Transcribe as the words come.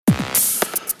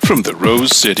From the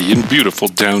Rose City in beautiful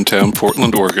downtown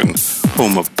Portland, Oregon,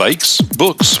 home of bikes,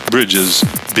 books, bridges,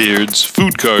 beards,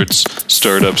 food carts,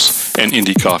 startups, and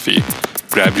indie coffee.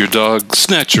 Grab your dog,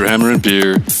 snatch your hammer and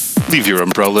beer, leave your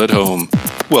umbrella at home.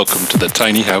 Welcome to the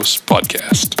Tiny House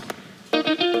Podcast.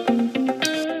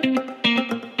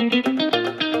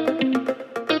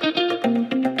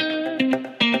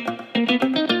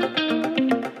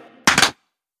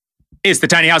 It's the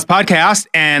Tiny House Podcast,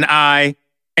 and I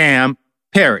am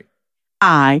Perry.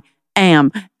 I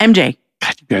am MJ.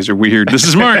 God, you guys are weird. This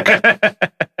is Mark.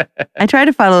 I try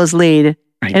to follow his lead.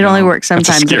 It only works sometimes.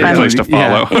 That's a scary place to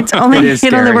follow. Yeah.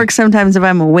 It only works sometimes if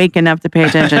I'm awake enough to pay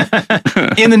attention.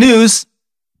 In the news,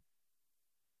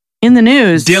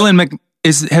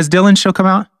 has Dylan's show come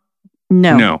out?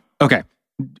 No. Okay.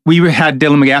 We had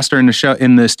Dylan McGaster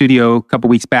in the studio a couple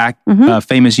weeks back. A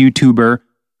famous YouTuber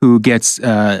who gets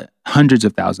hundreds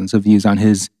of thousands of views on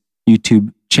his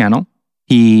YouTube channel.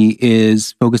 He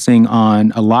is focusing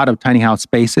on a lot of tiny house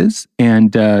spaces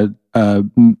and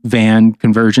van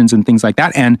conversions and things like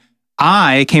that. And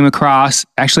I came across,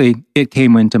 actually, it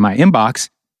came into my inbox,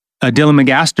 a Dylan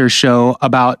McGaster show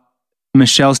about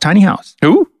Michelle's tiny house.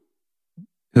 Who?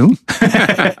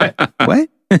 What?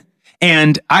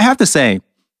 And I have to say,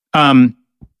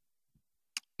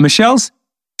 Michelle's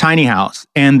tiny house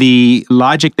and the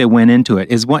logic that went into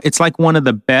it it's like one of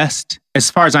the best,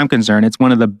 as far as I'm concerned, it's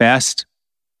one of the best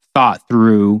thought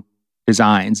through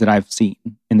designs that I've seen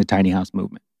in the tiny house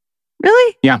movement.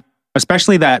 Really? Yeah.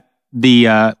 Especially that the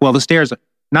stairs,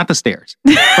 not the stairs,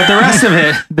 but the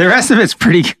rest of it's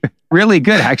really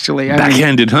good actually.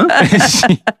 Backhanded, huh?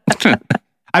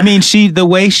 I mean,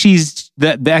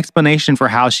 the explanation for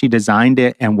how she designed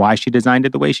it and why she designed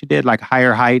it the way she did, like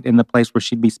higher height in the place where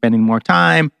she'd be spending more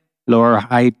time,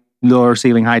 lower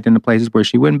ceiling height in the places where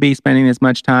she wouldn't be spending as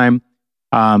much time,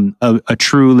 a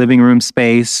true living room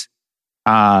space.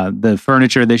 The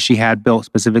furniture that she had built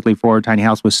specifically for her tiny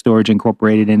house with storage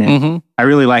incorporated in it. Mm-hmm. I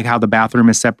really like how the bathroom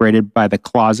is separated by the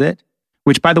closet,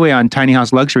 which, by the way, on Tiny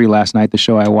House Luxury last night, the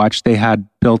show I watched, they had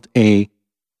built a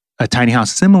tiny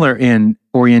house similar in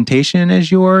orientation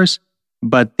as yours,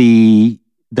 but the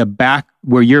back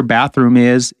where your bathroom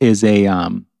is it's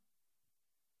a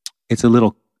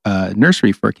little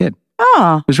nursery for a kid.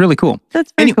 Oh, it was really cool.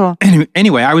 That's very cool.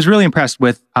 Anyway, I was really impressed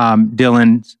with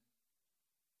Dylan's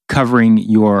covering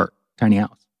your tiny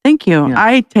house. Thank you. Yeah.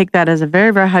 I take that as a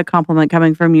very, very high compliment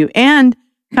coming from you and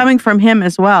coming from him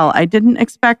as well. I didn't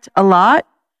expect a lot.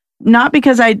 Not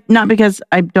because I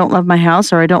don't love my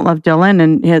house or I don't love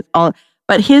Dylan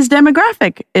but his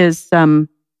demographic is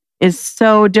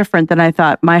so different than I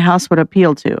thought my house would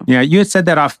appeal to. Yeah, you had said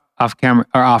that off camera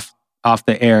or off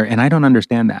the air, and I don't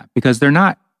understand that because they're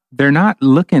not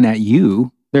looking at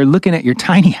you. They're looking at your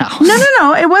tiny house.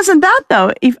 No. It wasn't that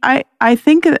though. If I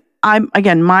think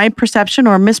my perception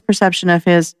or misperception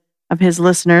of his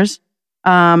listeners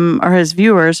or his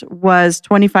viewers was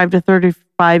 25 to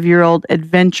 35-year-old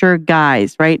adventure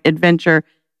guys, right? Adventure.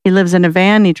 He lives in a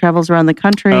van. He travels around the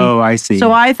country. Oh, I see.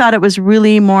 So I thought it was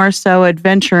really more so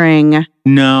adventuring.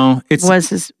 No, was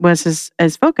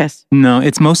his focus. No,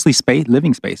 it's mostly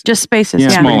living spaces. Just spaces. Yeah.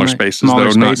 Smaller spaces,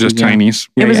 not just tinies.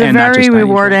 It was a very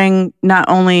rewarding, not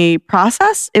only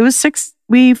process. It was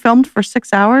we filmed for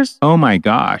 6 hours. Oh my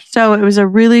gosh. So it was a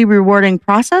really rewarding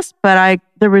process, but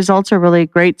the results are really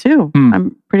great too.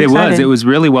 I'm pretty excited. It was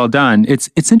really well done. It's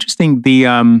interesting.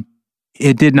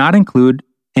 It did not include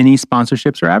any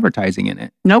sponsorships or advertising in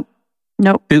it. Nope.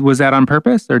 Was that on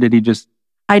purpose or did he just?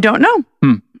 I don't know.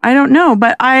 I don't know,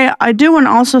 but I do want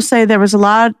to also say there was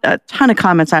a ton of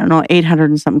comments. I don't know, 800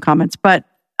 and something comments, but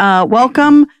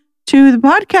welcome to the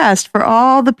podcast for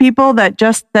all the people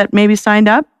that maybe signed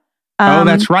up.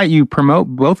 That's right.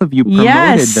 Both of you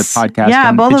promoted the podcast.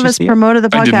 Yeah, both of us promoted the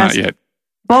podcast. I did not yet.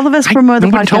 Both of us promoted the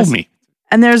podcast. Nobody told me.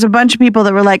 And there's a bunch of people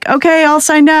that were like, okay, I'll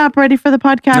sign up, ready for the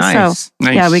podcast.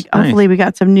 Nice. Yeah, hopefully we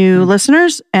got some new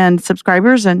listeners and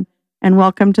subscribers and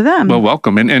welcome to them. Well,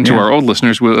 welcome. And to our old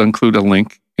listeners, we'll include a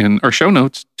link in our show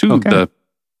notes to the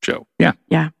show. Yeah.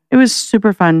 Yeah. It was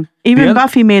super fun. Even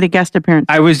Buffy made a guest appearance.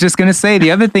 I was just going to say,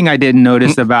 the other thing I didn't know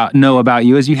about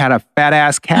you is you had a fat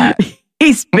ass cat.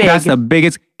 He's big. That's the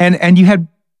biggest. And you had,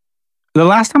 the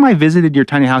last time I visited your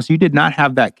tiny house, you did not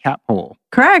have that cat pole.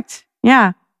 Correct.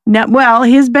 Yeah. No, well,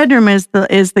 his bedroom is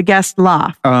the guest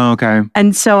loft. Oh, okay.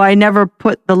 And so I never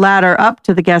put the ladder up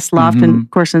to the guest loft, and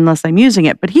of course, unless I'm using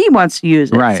it. But he wants to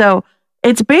use it. Right. So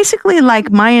it's basically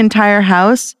like my entire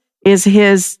house is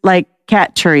his like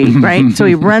cat tree, right? So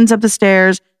he runs up the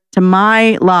stairs to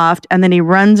my loft, and then he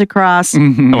runs across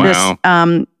this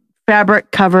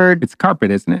fabric covered. It's carpet,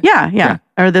 isn't it? Yeah.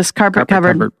 Or this carpet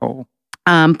covered pole.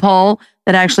 pole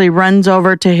that actually runs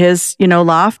over to his,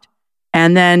 loft.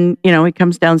 And then, he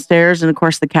comes downstairs, and of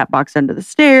course the cat box under the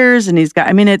stairs, and he's got,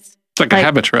 it's like a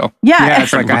habit trail. Yeah.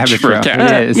 It's like a habit For a trail.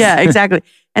 cat. It is. Yeah, exactly.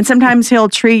 And sometimes he'll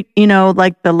treat,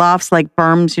 like the lofts like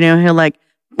berms, he'll like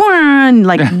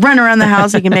run around the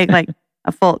house. He can make like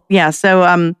a full,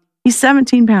 So he's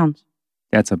 17 pounds.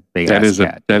 That's a big ass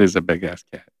cat. That is a big ass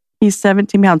cat. He's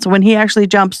 17 pounds. So when he actually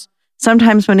jumps,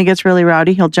 sometimes when he gets really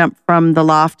rowdy, he'll jump from the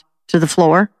loft to the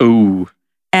floor. Ooh.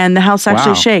 And the house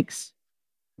actually shakes.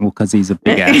 Well, because he's a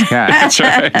big ass cat. That's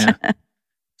right. Yeah.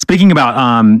 Speaking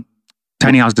about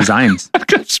tiny house designs.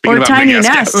 Or tiny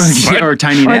nests. Or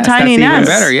tiny nests. That's even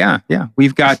better. Yeah.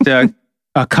 We've got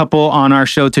a couple on our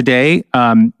show today,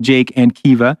 Jake and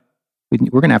Kiva.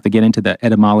 We're going to have to get into the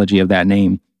etymology of that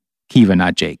name. Kiva,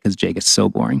 not Jake, because Jake is so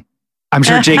boring. I'm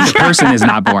sure Jake the person is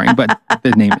not boring, but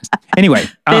the name is. Anyway.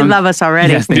 They love us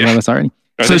already. Yes, they love us already.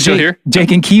 Are they still here?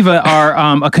 Jake and Kiva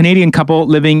are a Canadian couple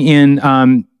living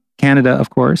in Canada, of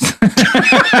course.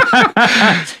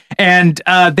 And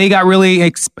they got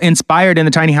really inspired in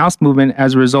the tiny house movement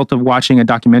as a result of watching a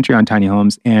documentary on tiny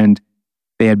homes. And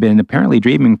they had been apparently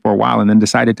dreaming for a while and then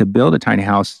decided to build a tiny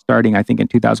house starting, I think, in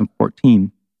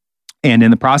 2014. And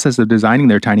in the process of designing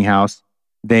their tiny house,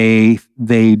 they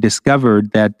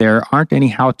discovered that there aren't any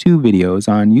how-to videos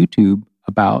on YouTube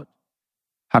about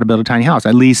how to build a tiny house,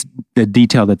 at least the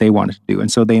detail that they wanted to do.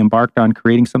 And so they embarked on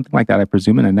creating something like that, I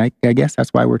presume. And I guess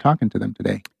that's why we're talking to them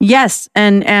today. Yes.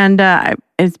 And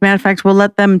as a matter of fact, we'll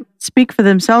let them speak for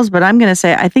themselves. But I'm going to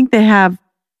say, I think they have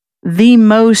the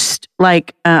most,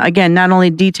 again, not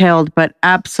only detailed, but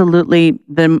absolutely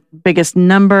the biggest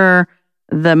number,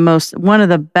 one of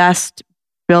the best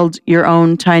build your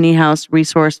own tiny house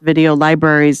resource video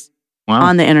libraries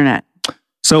on the internet.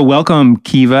 So welcome,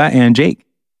 Kiva and Jake.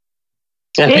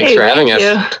 Yeah, thanks for having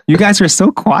us. You guys are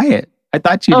so quiet. I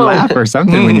thought you'd laugh or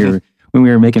something when we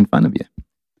were making fun of you.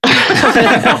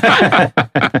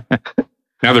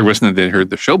 Now they're wishing that they heard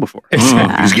the show before. These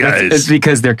guys. It's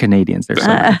because they're Canadians. They're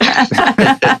so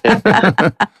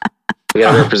We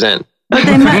gotta represent.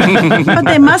 But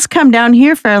they must come down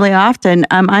here fairly often.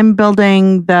 I'm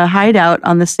building the hideout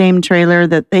on the same trailer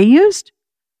that they used.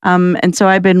 And so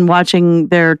I've been watching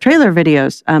their trailer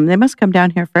videos. They must come down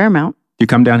here a fair amount. You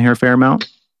come down here a fair amount?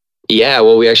 Yeah,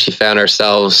 well, we actually found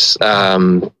ourselves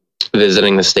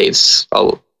visiting the States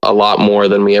a lot more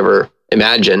than we ever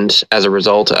imagined as a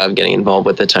result of getting involved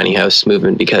with the tiny house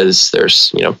movement, because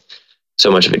there's,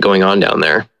 so much of it going on down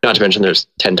there. Not to mention there's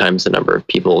 10 times the number of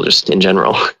people just in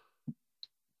general.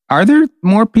 Are there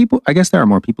more people? I guess there are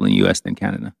more people in the U.S. than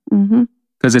Canada.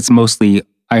 Because it's mostly,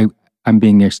 I'm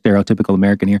being a stereotypical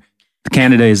American here.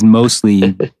 Canada is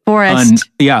mostly forest,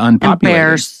 unpopulated. And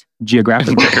bears.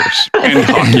 Geographically. And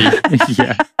hockey.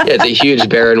 Yeah, it's a huge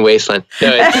barren wasteland.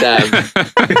 No,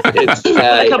 it's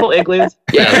a couple igloos.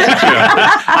 Yeah,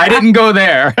 I didn't go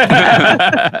there.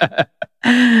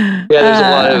 There's a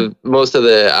lot of, most of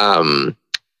the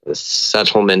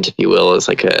settlement, if you will, is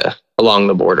like along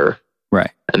the border. Right.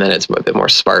 And then it's a bit more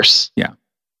sparse. Yeah.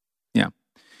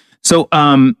 So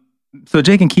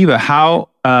Jake and Kiva, how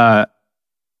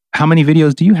many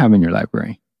videos do you have in your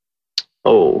library?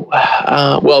 Well,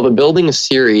 the building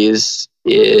series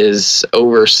is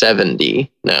over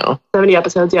 70 now. 70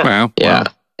 episodes, yeah. Wow. Yeah.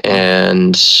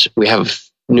 And we have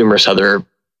numerous other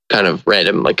kind of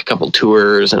random, like a couple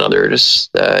tours and other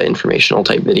just informational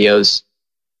type videos.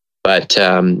 But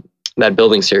that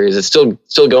building series is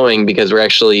still going, because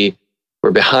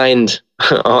we're behind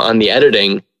on the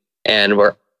editing, and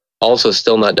we're also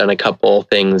still not done a couple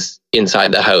things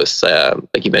inside the house.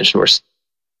 Like you mentioned,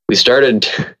 we started,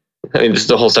 this is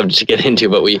the whole subject to get into,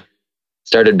 but we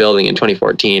started building in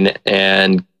 2014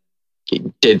 and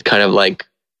did kind of like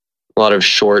a lot of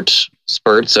short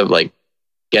spurts of like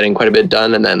getting quite a bit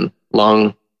done, and then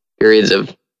long periods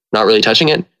of not really touching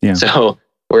it. Yeah. So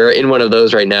we're in one of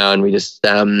those right now, and we just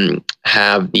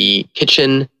have the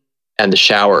kitchen and the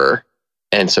shower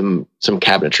and some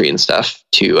cabinetry and stuff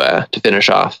to finish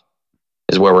off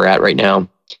is where we're at right now.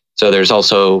 So there's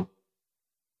also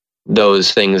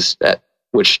those things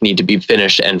which need to be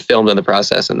finished and filmed in the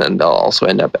process, and then they'll also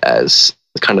end up as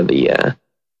kind of the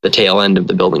tail end of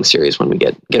the building series when we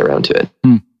get around to it.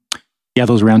 Yeah,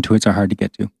 those round to it's are hard to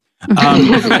get to.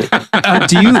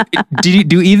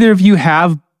 Do either of you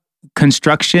have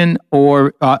construction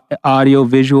or audio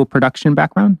visual production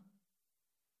background?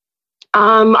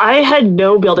 I had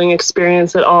no building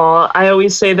experience at all. I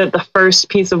always say that the first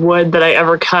piece of wood that I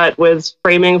ever cut was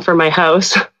framing for my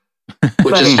house.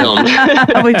 Which is filmed.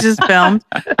 We just filmed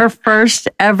her first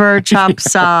ever chop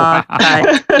saw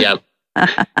cut. Yep.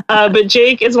 But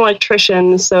Jake is an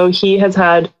electrician, so he has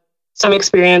had some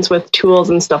experience with tools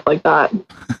and stuff like that.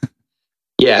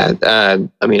 Yeah.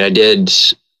 I mean, I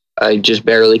just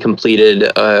barely completed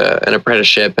an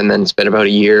apprenticeship and then spent about a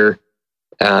year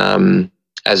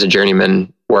as a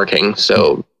journeyman working.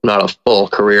 So not a full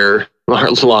career or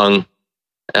long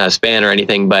span or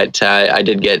anything, but I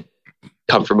did get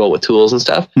comfortable with tools and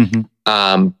stuff.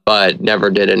 But never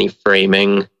did any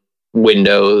framing,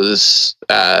 windows,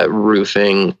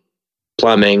 roofing,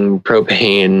 plumbing,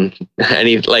 propane,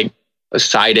 any like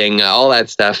siding, all that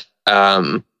stuff.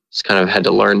 Just kind of had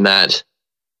to learn that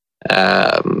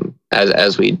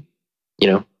as we,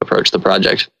 approach the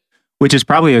project. Which is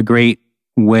probably a great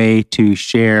way to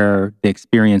share the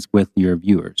experience with your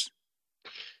viewers.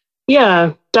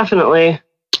 Yeah, definitely.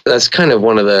 That's kind of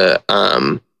one of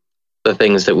the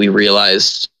things that we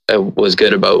realized was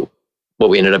good about what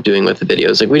we ended up doing with the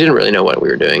videos. Like, we didn't really know what we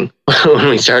were doing when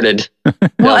we started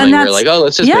filming. We were like, oh,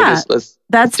 let's just make this.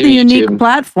 That's the unique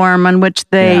platform on which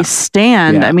they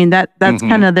stand. Yeah. I mean, that's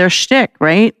kind of their shtick,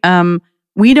 right?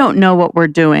 We don't know what we're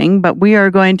doing, but we are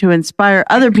going to inspire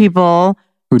other people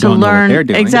who to learn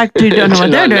exactly who don't know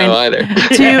what they're doing either.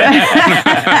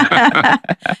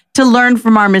 To learn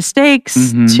from our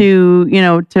mistakes,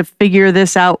 to figure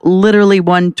this out. Literally,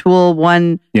 one tool,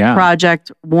 one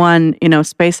project, one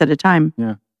space at a time.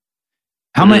 Yeah.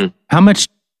 How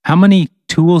many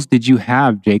tools did you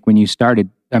have, Jake, when you started?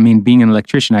 I mean, being an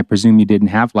electrician, I presume you didn't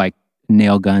have like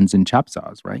nail guns and chop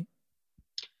saws, right?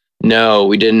 No,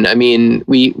 we didn't. I mean,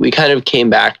 we kind of came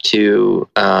back to,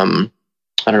 I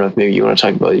don't know if maybe you want to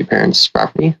talk about your parents'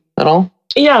 property at all?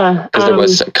 Yeah. Because there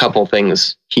was a couple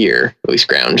things here that we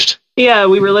scrounged. Yeah,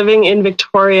 we were living in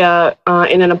Victoria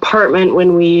in an apartment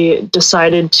when we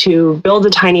decided to build a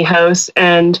tiny house,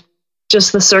 and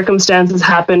just the circumstances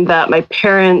happened that my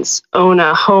parents own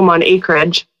a home on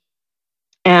acreage,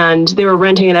 and they were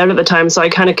renting it out at the time, so I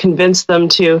kind of convinced them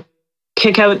to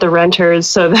kick out the renters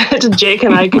so that Jake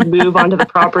and I could move onto the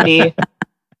property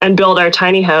and build our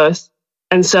tiny house.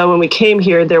 And so when we came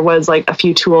here, there was like a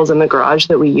few tools in the garage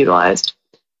that we utilized.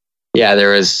 Yeah,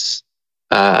 there was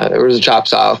a chop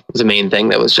saw was the main thing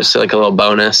that was just like a little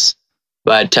bonus.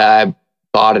 But I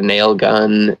bought a nail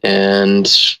gun and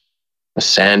a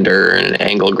sander and an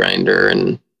angle grinder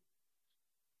and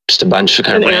just a bunch of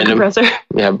kind of random. Air compressor.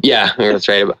 Yeah, that's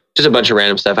right. Just a bunch of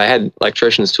random stuff. I had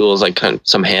electrician's tools, like kind of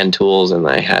some hand tools, and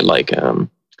I had like a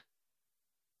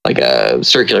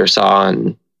circular saw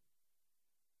and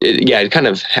kind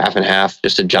of half and half,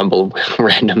 just a jumble of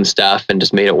random stuff, and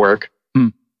just made it work.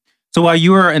 So while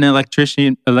you were an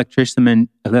electrician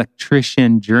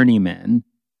journeyman,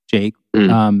 Jake,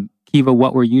 Kiva,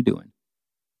 what were you doing?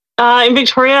 In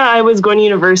Victoria, I was going to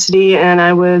university and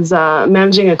I was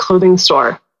managing a clothing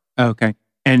store. Okay.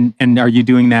 And are you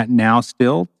doing that now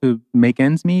still to make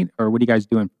ends meet, or what are you guys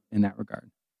doing in that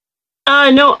regard?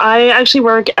 No, I actually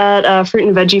work at a fruit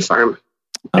and veggie farm.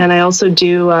 Oh. And I also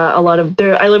do a lot of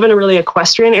I live in a really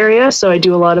equestrian area, so I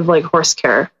do a lot of like horse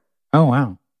care. Oh,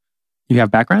 wow. You have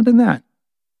background in that?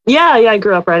 Yeah, I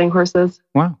grew up riding horses.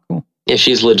 Wow, cool. Yeah,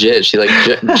 she's legit. She like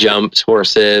jumped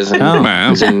horses and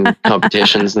was in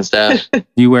competitions and stuff.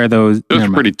 You wear those? Those are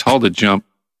pretty tall to jump.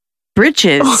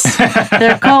 Britches.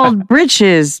 They're called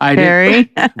britches,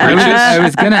 Perry. I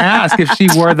was going to ask if she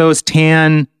wore those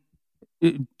tan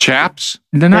chaps.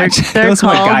 They're not. They're those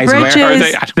called what guys britches.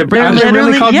 wear. They're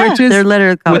really called britches? They're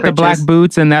literally called with britches. The black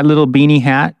boots and that little beanie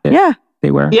hat.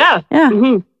 They wear. Yeah.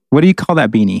 Mm-hmm. What do you call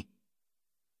that beanie?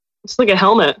 It's like a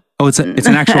helmet. Oh, it's an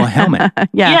actual helmet.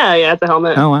 Yeah, it's a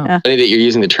helmet. Oh, wow. Yeah. Funny that you're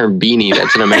using the term beanie.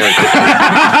 That's an American.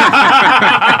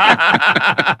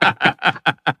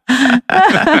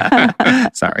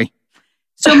 Sorry.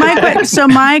 So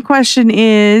my question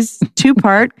is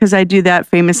two-part, because I do that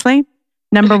famously.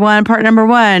 Part number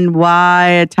one, why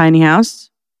a tiny house?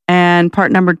 And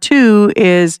part number two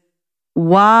is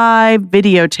why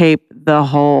videotape the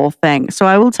whole thing? So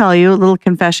I will tell you a little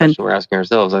confession. We're asking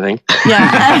ourselves, I think.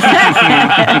 Yeah.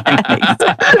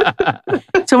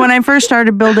 So when I first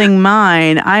started building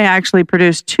mine, I actually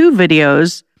produced 2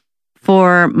 videos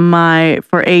for a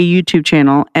YouTube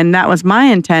channel, and that was my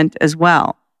intent as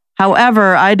well.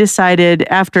 However, I decided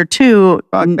after 2...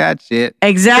 Fuck that shit.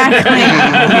 Exactly.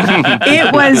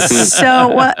 It was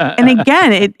so... and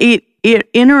again, it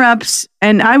interrupts,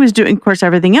 and I was doing, of course,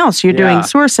 everything else. You're doing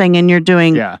sourcing, and you're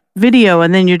doing video,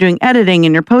 and then you're doing editing,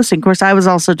 and you're posting. Of course, I was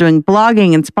also doing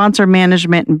blogging and sponsor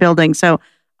management and building. So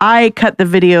I cut the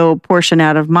video portion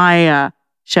out of my,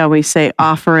 shall we say,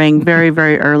 offering very,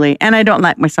 very early. And I don't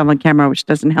like myself on camera, which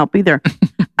doesn't help either.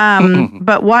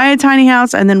 But why a tiny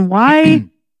house? And then why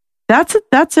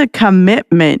That's a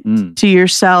commitment to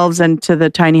yourselves and to the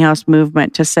tiny house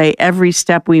movement to say every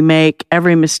step we make,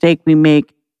 every mistake we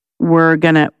make, we're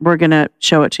gonna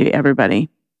show it to everybody.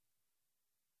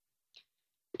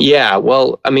 Yeah,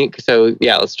 well, I mean, so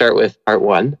yeah, let's start with part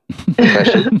one.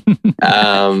 Question.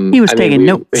 He was taking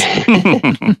notes.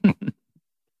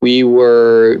 We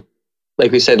were,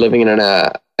 like we said, living in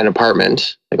an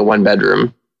apartment, like a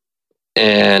 1-bedroom,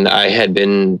 and I had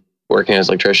been working as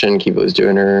an electrician. Kiva was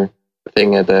doing her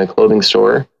thing at the clothing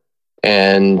store,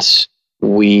 and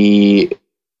we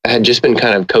had just been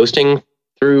kind of coasting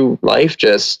through life,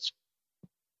 just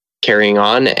carrying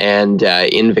on. And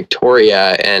in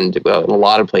Victoria and in a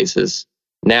lot of places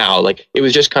now, like it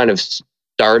was just kind of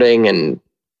starting, and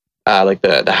like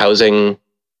the housing,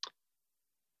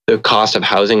 the cost of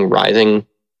housing rising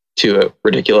to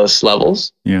ridiculous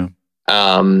levels. Yeah.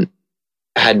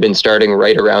 Had been starting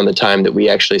right around the time that we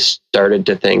actually started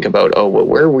to think about,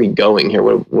 where are we going here?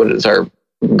 What is our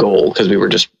goal? Because we were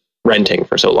just renting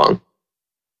for so long.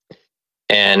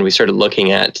 And we started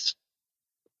looking at,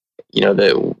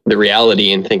 the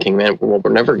reality and thinking, man, well,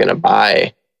 we're never going to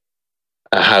buy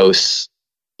a house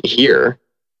here.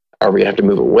 Are we going to have to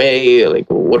move away? Like,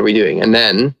 what are we doing? And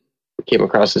then we came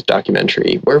across this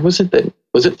documentary. Where was it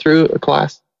was it through a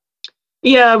class?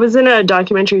 Yeah, I was in a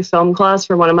documentary film class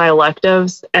for one of my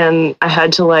electives, and I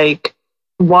had to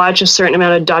watch a certain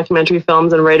amount of documentary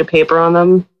films and write a paper on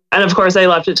them. And of course, I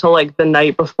left it till the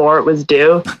night before it was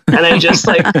due, and I just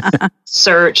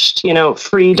searched,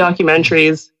 free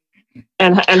documentaries,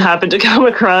 and happened to come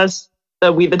across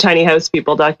the We the Tiny House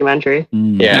People documentary.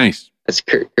 Yeah, Nice. That's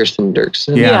Kirsten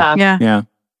Dirksen. Yeah.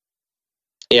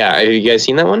 Have you guys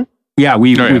seen that one? Yeah,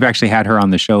 we've actually had her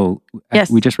on the show.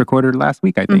 Yes. We just recorded last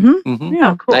week, I think. Mm-hmm. Mm-hmm.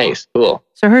 Yeah, Cool. Nice, cool.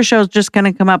 So her show's just going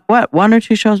to come up, 1 or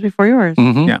 2 shows before yours?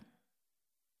 Mm-hmm. Yeah.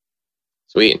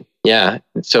 Sweet. Yeah.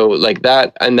 So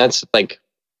that, and that's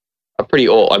a pretty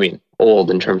old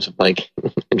in terms of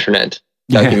internet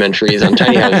documentaries on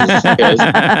tiny houses.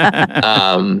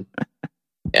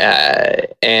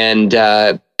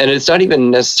 And it's not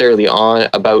even necessarily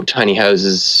about tiny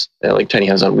houses, like Tiny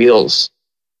House on Wheels.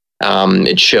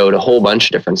 It showed a whole bunch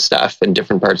of different stuff in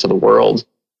different parts of the world.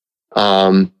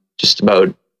 Just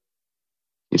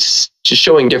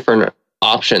showing different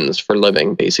options for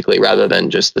living, basically, rather than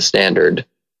just the standard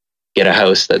get a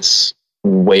house that's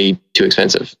way too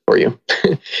expensive for you.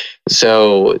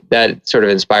 So that sort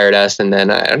of inspired us. And then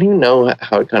I don't even know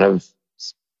how it kind of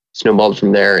snowballed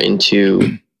from there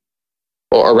into,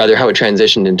 or rather how it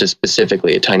transitioned into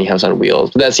specifically a tiny house on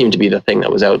wheels. But that seemed to be the thing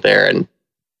that was out there. And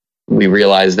we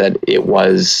realized that it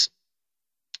was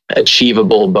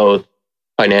achievable both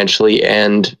financially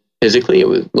and physically.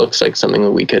 It looks like something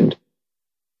that we could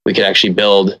actually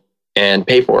build and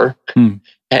pay for.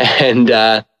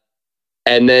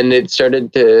 And then it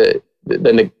started to,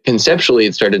 conceptually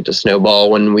it started to snowball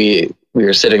when we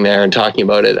were sitting there and talking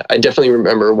about it. I definitely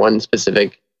remember one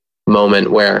specific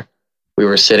moment where we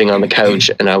were sitting on the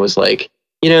couch and I was like,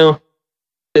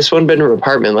 this 1-bedroom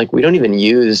apartment, we don't even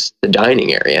use the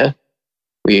dining area.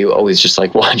 We always just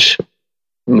watch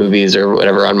movies or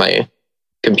whatever on my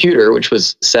computer, which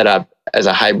was set up as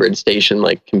a hybrid station,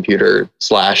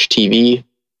 computer/TV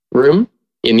room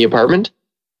in the apartment.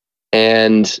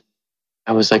 And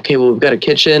I was like, okay, well, we've got a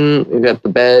kitchen, we've got the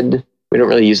bed. We don't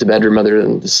really use the bedroom other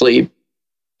than to sleep.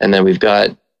 And then we've got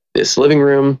this living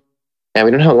room, and we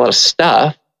don't have a lot of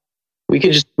stuff. We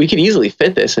could easily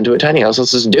fit this into a tiny house.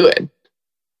 Let's just do it.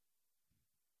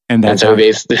 And so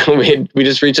we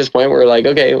just reached this point where we're like,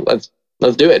 okay, let's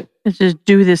do it. Let's just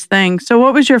do this thing. So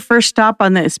what was your first stop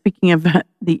on this? Speaking of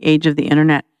the age of the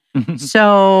internet.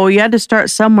 So you had to start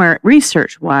somewhere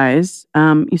research-wise.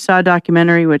 You saw a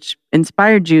documentary which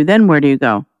inspired you. Then where do you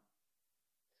go?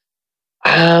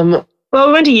 Well,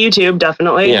 we went to YouTube,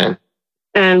 definitely. Yeah.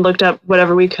 And looked up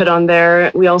whatever we could on there.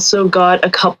 We also got a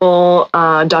couple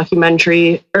how-to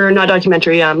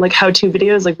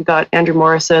videos. We got Andrew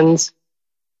Morrison's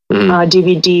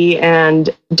DVD and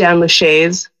Dan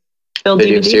Lachey's build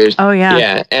video DVD. series. Oh, yeah.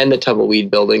 Yeah, and the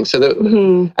tumbleweed building. So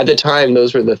at the time,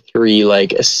 those were the 3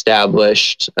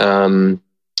 established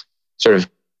sort of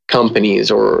companies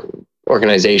or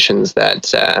organizations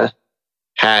that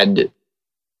had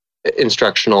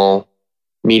instructional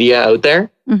media out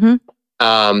there. Mm-hmm.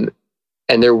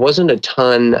 And there wasn't a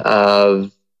ton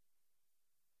of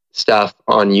stuff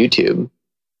on YouTube.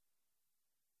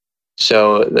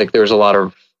 So there was a lot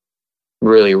of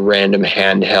really random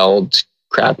handheld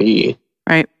crappy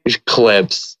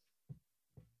clips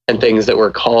and things that were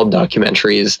called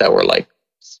documentaries that were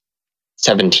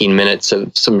 17 minutes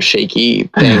of some shaky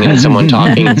thing and someone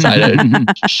talking inside a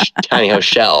tiny house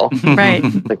shell. Right.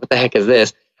 Like, what the heck is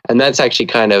this? And that's actually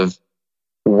kind of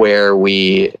where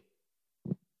we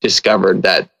discovered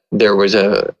that there was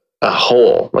a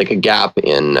hole, like a gap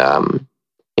in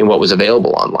what was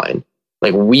available online.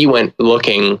 Like, we went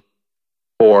looking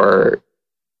for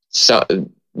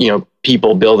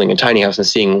people building a tiny house and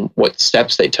seeing what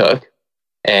steps they took,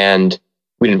 and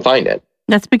we didn't find it.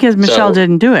 That's because Michelle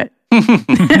didn't do it.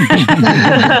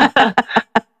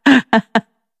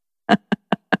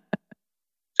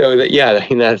 So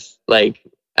that's like,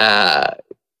 I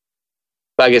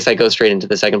guess I go straight into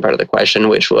the second part of the question,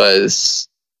 which was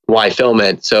why film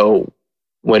it. So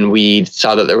when we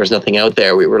saw that there was nothing out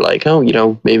there, we were like, oh,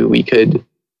 maybe we could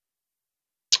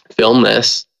film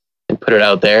this and put it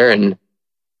out there. And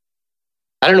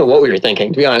I don't know what we were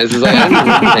thinking, to be honest. It's like, I don't know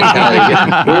what the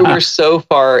mentality. We're so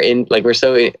far in, like, we're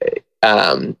so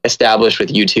established with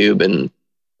YouTube, and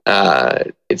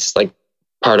it's like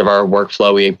part of our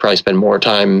workflow. We probably spend more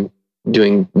time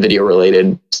doing video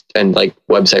related and like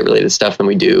website related stuff than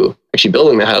we do actually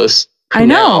building the house. I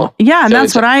know. Yeah. And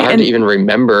that's what hard to even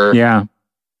remember. Yeah.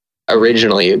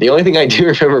 Originally, the only thing I do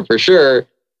remember for sure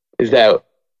is that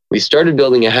we started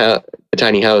building a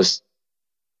tiny house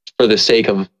for the sake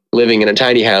of living in a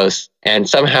tiny house, and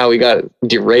somehow we got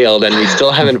derailed, and we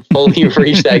still haven't fully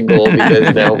reached that goal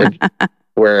because now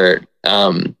we're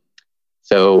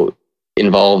so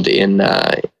involved in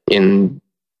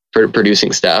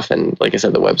producing stuff, and like I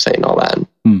said, the website and all that.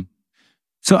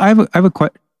 So I have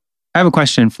a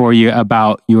question for you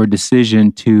about your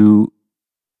decision to.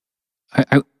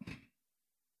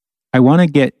 I want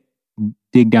to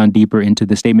dig down deeper into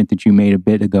the statement that you made a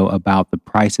bit ago about the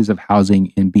prices of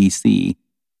housing in BC,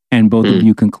 and both of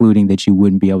you concluding that you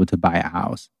wouldn't be able to buy a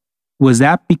house. Was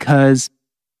that because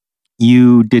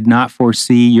you did not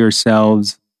foresee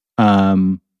yourselves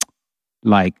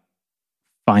like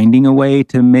finding a way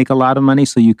to make a lot of money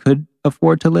so you could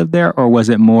afford to live there? Or was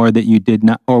it more that you did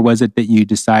not, or was it that you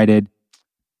decided,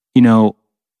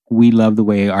 we love the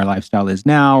way our lifestyle is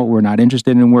now. We're not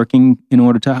interested in working in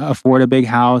order to afford a big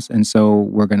house. And so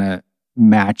we're going to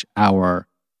match our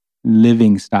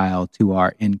living style to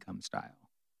our income style.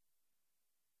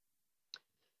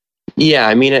 Yeah,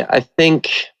 I mean, I think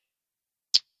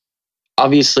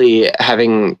obviously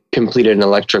having completed an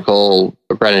electrical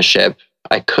apprenticeship,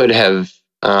 I could have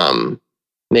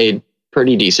made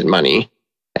pretty decent money,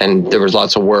 and there was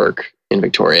lots of work in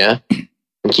Victoria,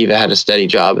 and Kiva had a steady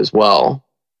job as well.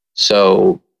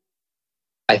 So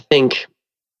I think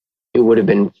it would have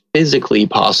been physically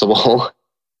possible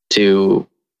to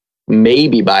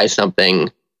maybe buy something,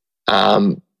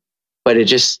 but it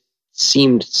just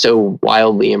seemed so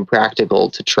wildly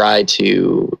impractical to try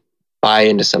to buy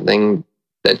into something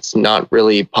that's not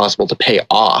really possible to pay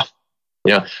off.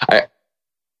 I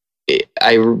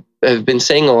have been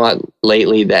saying a lot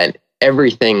lately that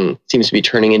everything seems to be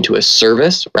turning into a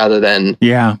service rather than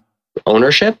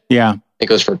ownership. Yeah. It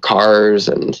goes for cars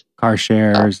and car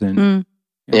shares and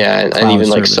and even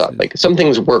like some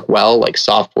things work well, like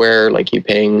software, like you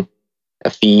paying a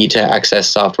fee to access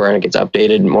software and it gets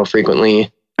updated more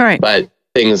frequently. All right. But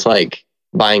things like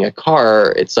buying a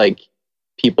car, it's like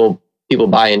people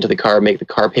buy into the car, make the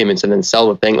car payments, and then sell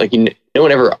the thing. Like no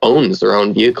one ever owns their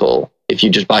own vehicle if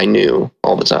you just buy new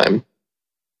all the time.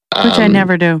 Which I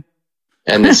never do.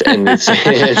 And it's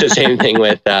the same thing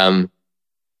with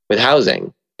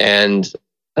housing. And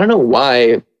I don't know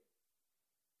why,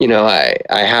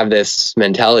 I have this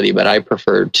mentality, but I've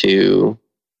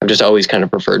just always kind of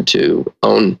preferred to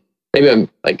own. Maybe I'm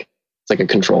like, it's like a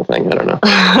control thing. I don't know.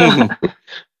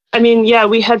 I mean, yeah,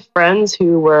 we had friends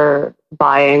who were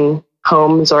buying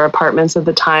homes or apartments at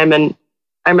the time. And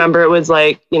I remember it was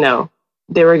like, they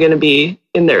were going to be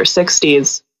in their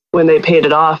 60s when they paid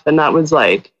it off. And that was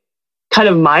like kind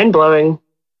of mind blowing.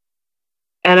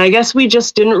 And I guess we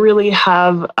just didn't really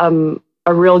have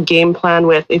a real game plan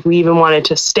with if we even wanted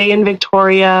to stay in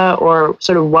Victoria or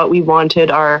sort of what we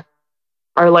wanted our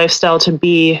lifestyle to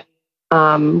be.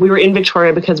 We were in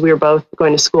Victoria because we were both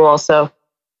going to school. So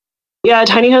yeah, a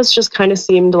tiny house just kind of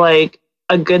seemed like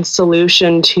a good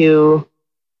solution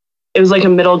it was like a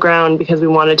middle ground because we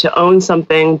wanted to own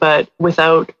something, but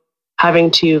without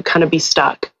having to kind of be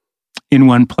stuck. In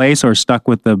one place or stuck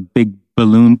with a big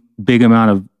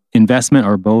amount of investment,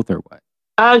 or both, or what?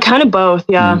 Kind of both.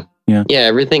 Yeah. Yeah.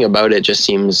 Everything about it just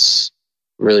seems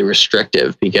really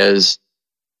restrictive because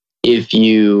if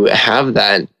you have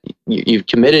that, you've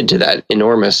committed to that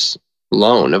enormous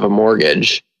loan of a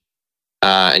mortgage,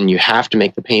 and you have to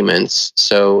make the payments.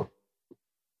 So,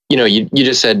 you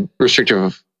just said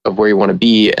restrictive of where you want to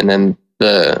be. And then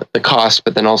the cost,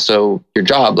 but then also your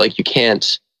job. Like you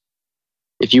can't,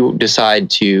 if you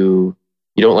decide you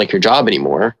don't like your job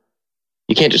anymore,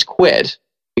 you can't just quit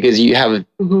because you have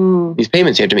these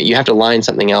payments you have to make. You have to line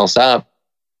something else up.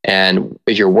 And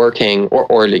if you're working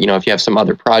or, you know, if you have some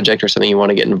other project or something you want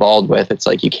to get involved with, it's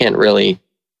like, you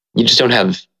just don't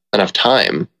have enough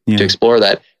time to explore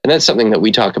that. And that's something that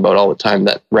we talk about all the time,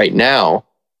 that right now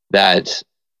that,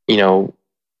 you know,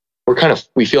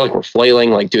 we feel like we're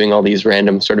flailing, like doing all these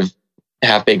random sort of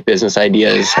half-baked business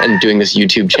ideas and doing this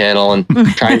YouTube channel and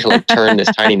trying to like turn this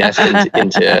tiny nest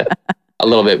into a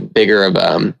little bit bigger of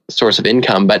a source of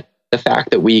income. But the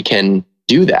fact that we can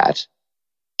do that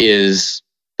is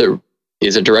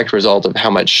a direct result of how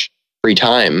much free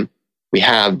time we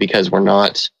have because we're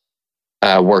not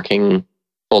working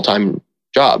full-time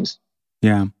jobs.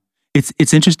 Yeah.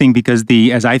 It's interesting because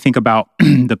as I think about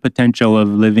the potential of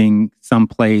living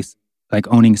someplace, like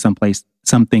owning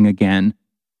something again,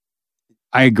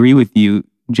 I agree with you,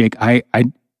 Jake.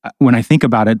 When I think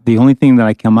about it, the only thing that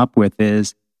I come up with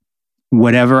is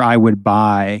whatever I would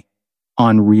buy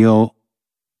on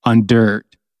dirt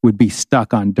would be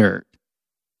stuck on dirt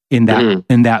in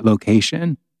that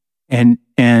location. And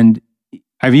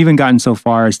I've even gotten so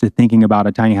far as to thinking about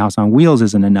a tiny house on wheels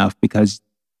isn't enough because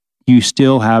you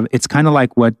still have, it's kind of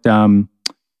like what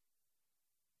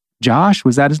Josh,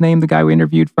 was that his name? The guy we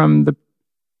interviewed from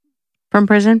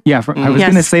prison? Yeah, I was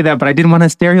going to say that, but I didn't want to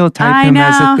stereotype him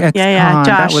as an ex-con. Yeah,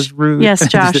 Josh. That was rude. Yes,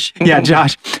 Josh. Yeah,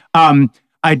 Josh.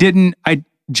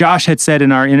 Josh had said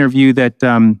in our interview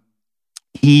that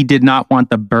he did not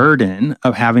want the burden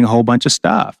of having a whole bunch of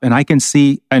stuff. And I can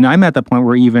see, and I'm at the point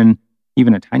where even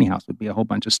a tiny house would be a whole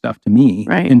bunch of stuff to me.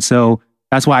 Right. And so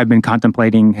that's why I've been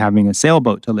contemplating having a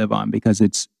sailboat to live on because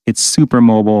it's super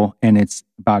mobile and it's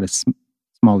about as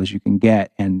small as you can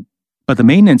get. But the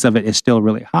maintenance of it is still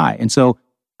really high. And so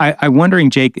I'm wondering,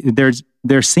 Jake,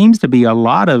 there seems to be a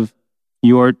lot of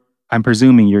I'm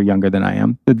presuming you're younger than I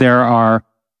am, that there are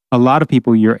a lot of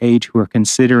people your age who are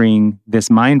considering this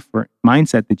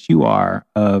mindset that you are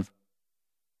of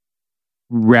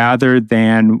rather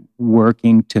than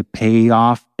working to pay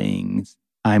off things,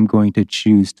 I'm going to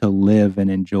choose to live and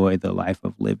enjoy the life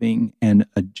of living and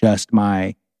adjust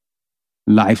my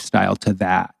lifestyle to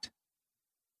that.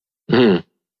 Mm.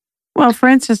 Well, for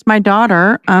instance, my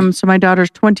daughter, so my daughter's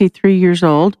 23 years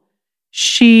old.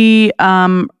 She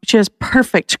has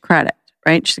perfect credit,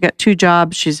 right? She's got 2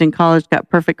 jobs. She's in college, got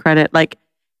perfect credit.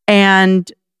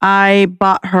 And I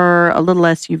bought her a little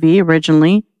SUV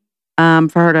originally for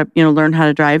her to, learn how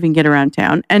to drive and get around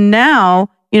town. And now,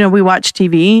 we watch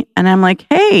TV and I'm like,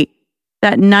 hey,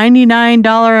 that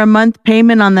 $99 a month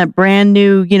payment on that brand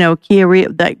new, Kia,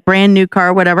 that brand new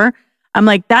car, whatever. I'm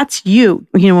like, that's you.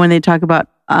 When they talk about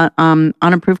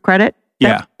unapproved credit.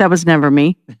 That was never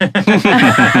me. But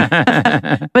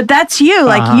that's you.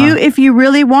 Like if you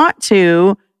really want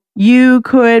to, you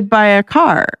could buy a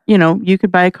car. You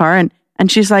could buy a car.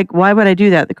 And she's like, why would I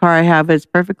do that? The car I have is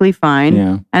perfectly fine.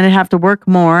 Yeah. And I'd have to work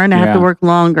more and I have to work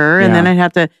longer. And then I'd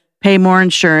have to pay more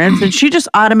insurance. And she just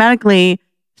automatically,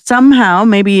 somehow,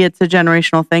 maybe it's a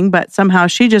generational thing, but somehow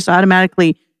she just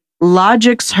automatically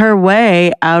logics her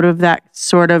way out of that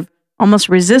sort of almost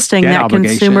resisting that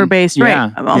consumer-based,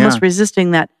 right? Almost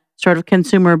resisting that sort of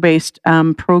consumer-based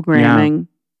programming.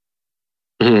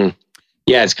 Yeah. Mm-hmm.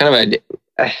 Yeah, it's kind of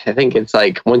I think it's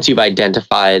like once you've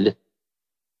identified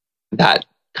that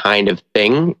kind of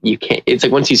thing, it's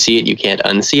like once you see it, you can't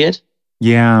unsee it.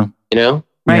 Yeah.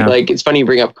 Right? Yeah. Like it's funny you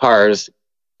bring up cars.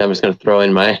 I'm just going to throw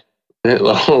in my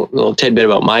little tidbit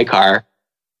about my car.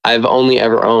 I've only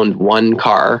ever owned one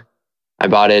car. I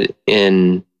bought it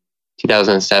in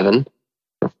 2007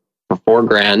 for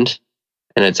 $4,000,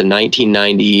 and it's a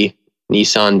 1990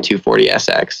 Nissan 240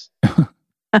 SX,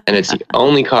 and it's the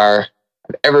only car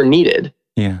I've ever needed.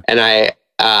 Yeah, and I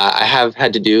have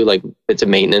had to do like bits of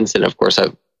maintenance, and of course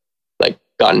I've like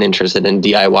gotten interested in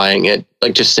DIYing it,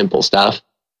 like just simple stuff.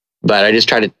 But I just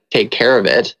try to take care of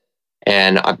it,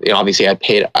 and obviously I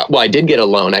paid. Well, I did get a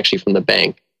loan actually from the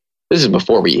bank. This is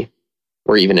before we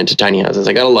were even into tiny houses.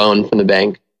 I got a loan from the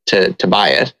bank to buy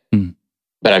it.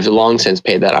 But I've long since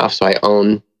paid that off, so I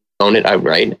own it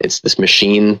outright. It's this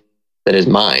machine that is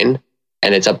mine,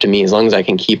 and it's up to me as long as I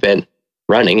can keep it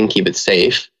running and keep it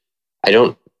safe. I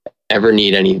don't ever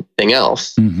need anything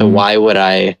else. Mm-hmm. So why would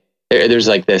I? There's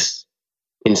like this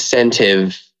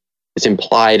incentive, this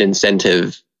implied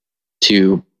incentive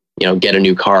to get a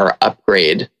new car,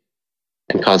 upgrade,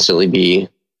 and constantly be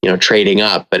trading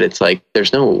up. But it's like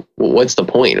there's no. What's the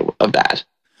point of that?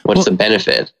 What's the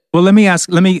benefit? Well, let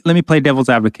me play devil's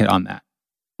advocate on that.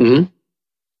 Mm-hmm.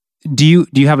 Do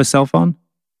you have a cell phone?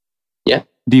 Yeah.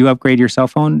 Do you upgrade your cell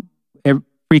phone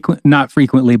not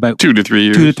frequently, but 2 to 3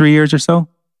 years. 2 to 3 years or so?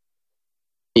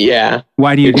 Yeah.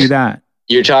 Why do you do that?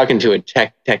 You're talking to a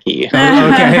techie.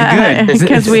 Okay, good.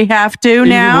 Because we have to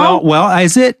now. Well,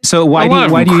 is it? So why do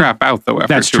you crap out though?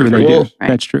 After That's 2 true. or They 3 do. years. Right.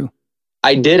 That's true.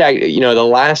 I did.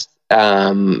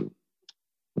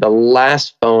 The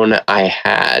last phone I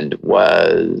had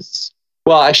was,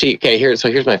 well, actually, okay. Here's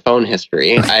my phone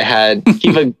history. I had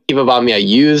Kiva bought me a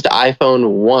used iPhone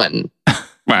 1.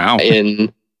 Wow.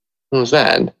 In, when was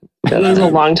that? That was a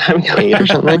long time ago. 8 or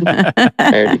something.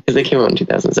 Because they came out in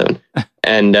 2007,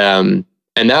 and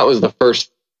that was the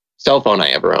first cell phone I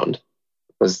ever owned.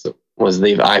 Was the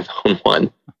iPhone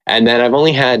 1, and then I've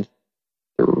only had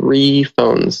 3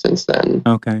 phones since then.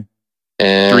 Okay.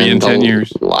 And 3 in 10 years.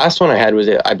 The last one I had was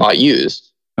I bought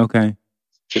used. Okay.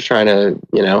 Just trying to,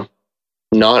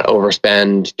 not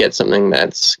overspend, get something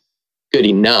that's good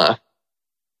enough.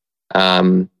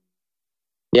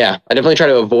 Yeah, I definitely try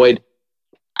to avoid.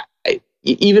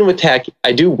 Even with tech,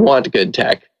 I do want good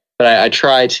tech, but I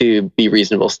try to be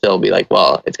reasonable still. Be like,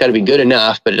 well, it's got to be good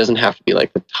enough, but it doesn't have to be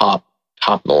like the top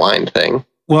of the line thing.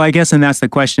 Well, I guess, and that's the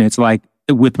question. It's like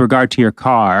with regard to your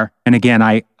car, and again,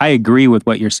 I agree with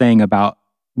what you're saying about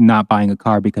not buying a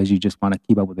car because you just want to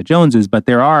keep up with the Joneses, but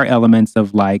there are elements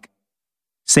of like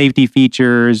safety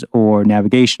features or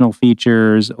navigational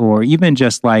features, or even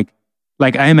just like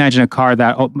I imagine a car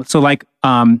that, so like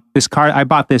this car, I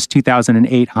bought this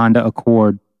 2008 Honda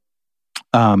Accord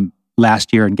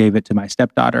last year and gave it to my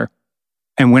stepdaughter.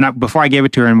 And before I gave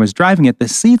it to her and was driving it, the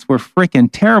seats were freaking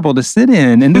terrible to sit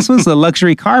in. And this was a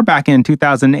luxury car back in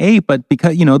 2008, but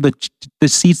because, the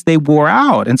seats, they wore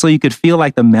out. And so you could feel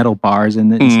like the metal bars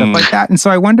and stuff like that. And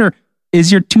so I wonder,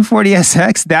 is your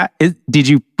 240SX, did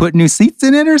you put new seats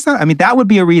in it or something? I mean, that would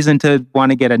be a reason to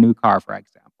want to get a new car, for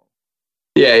example.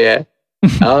 Yeah.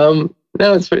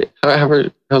 No, it's pretty.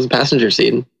 How's the passenger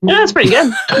seat? Yeah, that's pretty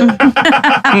good.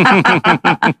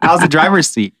 How's the driver's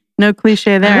seat? No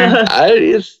cliche there.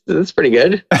 It's pretty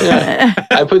good. Yeah.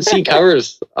 I put seat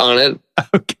covers on it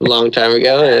a long time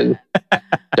ago and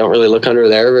don't really look under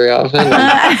there very often.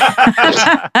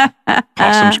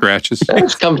 Awesome scratches.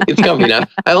 It's comfy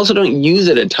enough. I also don't use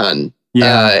it a ton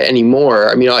anymore.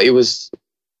 I mean,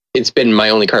 it's been my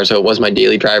only car, so it was my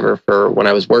daily driver for when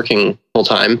I was working full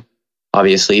time,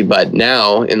 obviously. But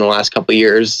now, in the last couple of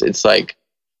years, it's like,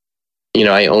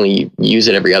 I only use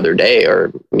it every other day,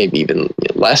 or maybe even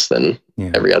less than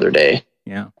every other day.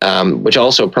 Yeah. Which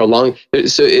also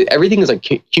so everything is like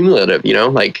cumulative,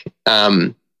 like,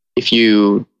 if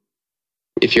you're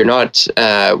not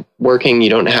working, you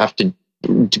don't have to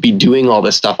be doing all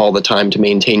this stuff all the time to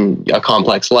maintain a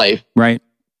complex life. Right.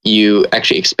 You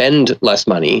actually expend less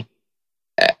money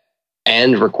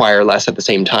and require less at the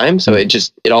same time. So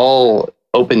it all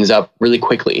opens up really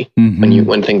quickly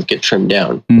when things get trimmed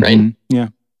down, right? Yeah.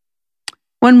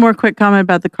 One more quick comment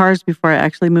about the cars before I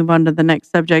actually move on to the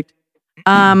next subject.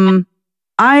 I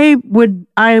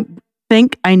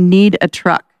think I need a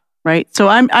truck, right? So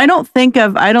I don't think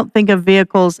of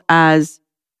vehicles as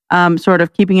sort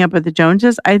of keeping up with the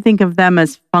Joneses. I think of them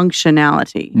as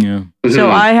functionality. Yeah. So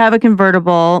I have a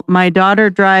convertible. My daughter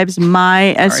drives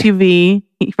my SUV.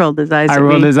 He rolled his eyes. I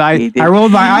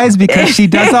rolled my eyes because she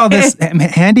does all this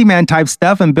handyman type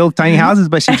stuff and builds tiny houses,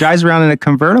 but she drives around in a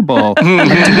convertible.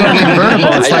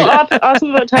 It's like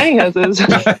awesome about tiny houses.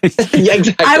 Yeah,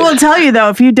 exactly. I will tell you though,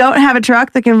 if you don't have a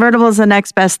truck, the convertible is the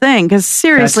next best thing. Because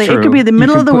seriously, it could be the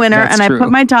middle of the winter, and I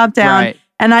put my top down. Right.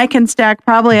 And I can stack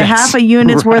probably a half a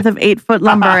unit's worth of 8-foot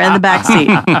lumber in the back seat.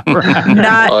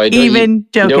 Not even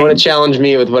joking. You don't want to challenge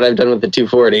me with what I've done with the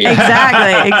 240.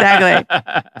 Exactly.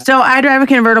 So I drive a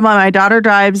convertible. My daughter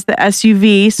drives the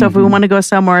SUV. So if we want to go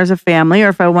somewhere as a family, or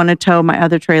if I want to tow my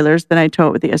other trailers, then I tow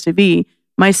it with the SUV.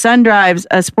 My son drives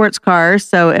a sports car.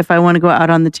 So if I want to go out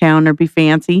on the town or be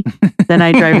fancy, then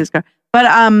I drive his car. But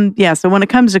so when it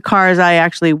comes to cars, I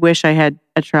actually wish I had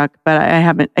a truck, but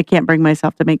I can't bring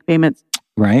myself to make payments.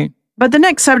 Right. But the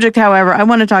next subject, however, I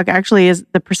want to talk actually is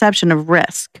the perception of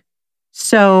risk.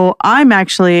 So I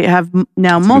actually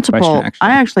now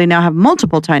have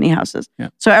multiple tiny houses. Yeah.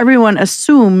 So everyone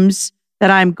assumes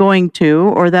that I'm going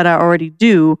to, or that I already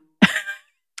do.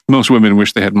 Most women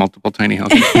wish they had multiple tiny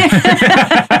houses.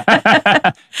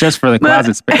 Just for the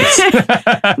closet space.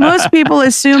 Most people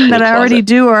assume that I already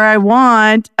do, or I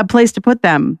want a place to put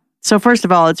them. So first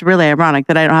of all, it's really ironic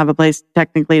that I don't have a place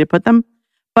technically to put them.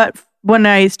 But when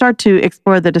I start to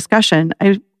explore the discussion,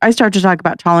 I start to talk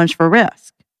about tolerance for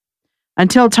risk.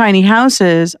 Until tiny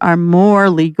houses are more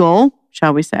legal,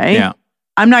 shall we say,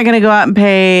 I'm not going to go out and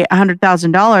pay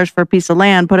 $100,000 for a piece of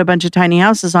land, put a bunch of tiny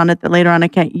houses on it that later on I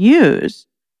can't use.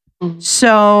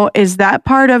 So is that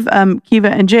part of Kiva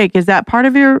and Jake? Is that part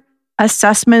of your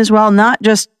assessment as well? Not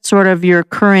just sort of your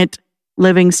current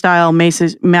living style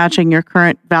matching your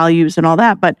current values and all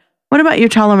that, but what about your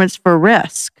tolerance for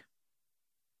risk?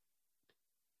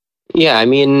 Yeah, I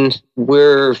mean,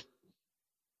 we're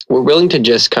willing to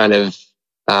just kind of,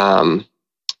 I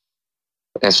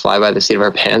guess, fly by the seat of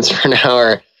our pants for now,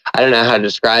 or I don't know how to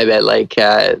describe it. Like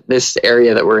this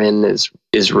area that we're in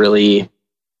is really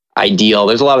ideal.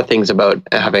 There's a lot of things about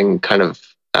having kind of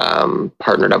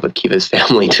partnered up with Kiva's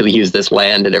family to use this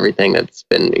land and everything that's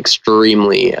been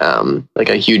extremely like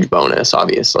a huge bonus,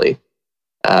 obviously.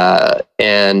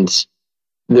 And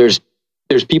there's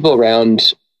people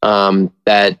around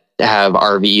that have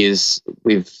RVs.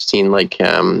 We've seen like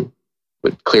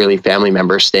with clearly family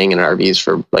members staying in RVs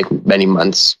for like many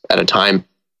months at a time,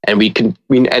 and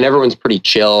and everyone's pretty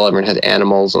chill. Everyone has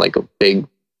animals, like big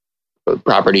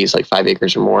properties, like 5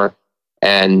 acres or more,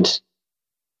 and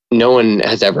no one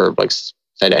has ever like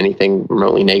said anything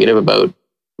remotely negative about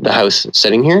the house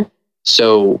sitting here.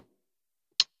 So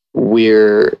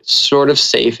we're sort of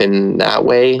safe in that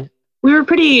way. We were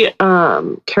pretty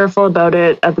careful about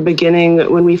it at the beginning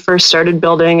when we first started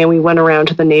building, and we went around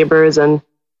to the neighbors and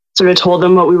sort of told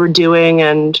them what we were doing.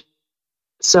 And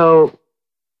so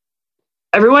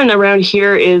everyone around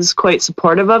here is quite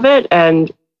supportive of it,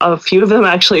 and a few of them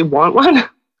actually want one.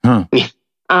 Huh.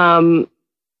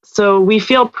 So we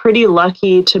feel pretty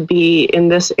lucky to be in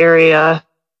this area.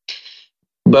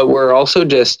 But we're also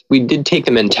we did take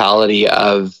the mentality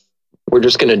of we're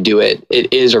just going to do it.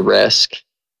 It is a risk.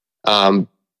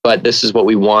 But this is what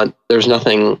we want. There's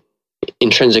nothing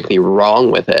intrinsically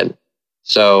wrong with it.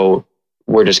 So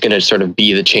we're just going to sort of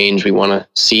be the change we want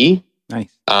to see.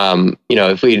 Nice.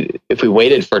 If we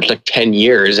waited for like 10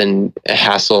 years and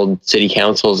hassled city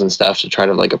councils and stuff to try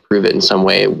to like approve it in some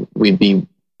way, we'd be,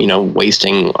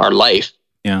 wasting our life.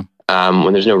 Yeah.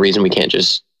 When there's no reason we can't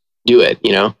just do it,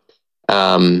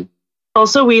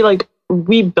 Also,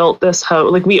 we built this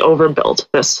house, like we overbuilt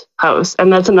this house.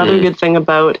 And that's another good thing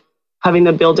about having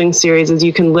the building series is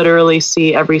you can literally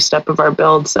see every step of our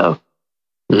build. So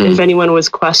if anyone was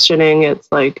questioning its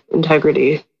like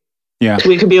integrity, yeah,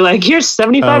 we could be like, here's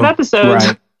 75 episodes.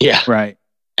 Right. Yeah. Right.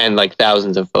 And like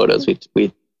thousands of photos.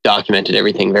 We documented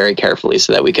everything very carefully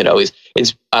so that we could always,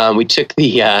 we took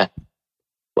the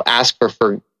ask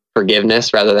for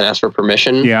forgiveness rather than ask for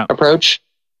permission approach.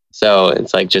 So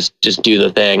it's like, just do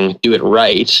the thing, do it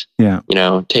right. Yeah.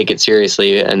 Take it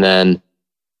seriously. And then,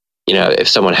 if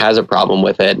someone has a problem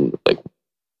with it, like,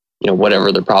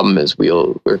 whatever the problem is,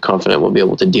 we're confident we'll be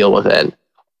able to deal with it.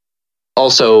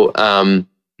 Also,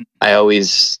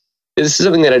 this is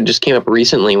something that just came up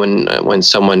recently when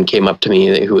someone came up to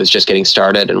me who was just getting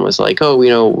started and was like, oh,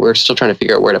 we're still trying to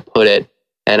figure out where to put it.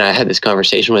 And I had this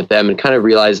conversation with them and kind of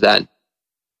realized that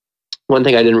one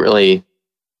thing I don't really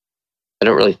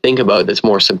think about that's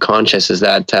more subconscious is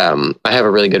that I have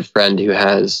a really good friend who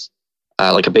has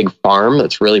like a big farm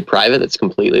that's really private, that's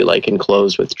completely like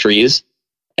enclosed with trees,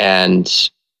 and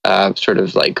sort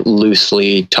of like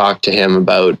loosely talked to him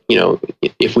about,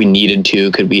 if we needed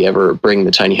to, could we ever bring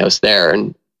the tiny house there?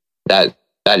 And that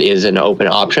is an open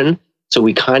option. So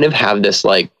we kind of have this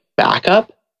like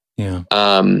backup. Yeah.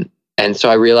 And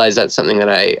so I realized that's something that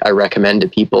I recommend to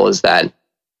people is that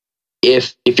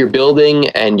if you're building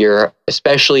and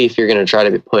especially if you're going to try to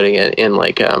be putting it in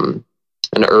like an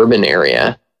urban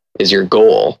area is your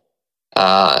goal,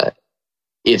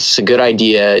 it's a good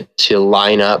idea to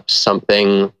line up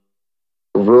something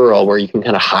rural where you can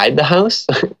kind of hide the house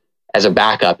as a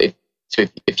backup.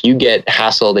 If you get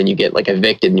hassled and you get like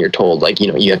evicted and you're told like,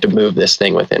 you have to move this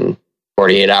thing within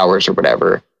 48 hours or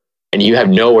whatever, and you have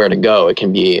nowhere to go, it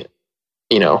can be,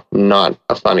 not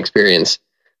a fun experience.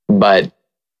 But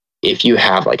if you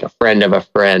have like a friend of a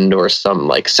friend or some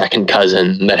like second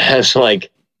cousin that has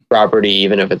like property,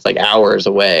 even if it's like hours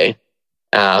away,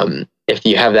 if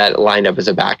you have that lined up as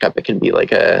a backup, it can be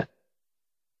like a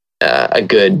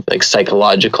good like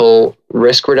psychological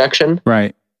risk reduction.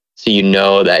 Right.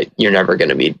 So that you're never going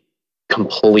to be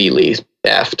completely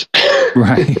effed.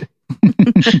 Right.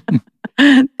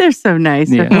 They're so nice.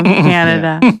 They're from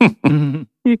Canada. Yeah.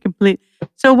 You're complete.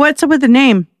 So what's up with the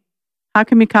name? How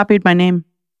come you copied my name?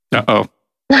 Uh-oh.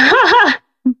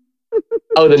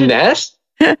 Oh, the nest?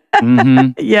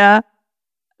 Mm-hmm. Yeah.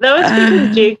 That was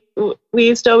because Jake, we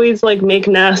used to always like make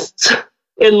nests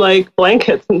in like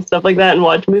blankets and stuff like that and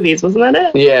watch movies. Wasn't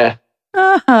that it? Yeah.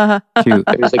 Cute.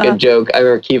 It was like a joke. I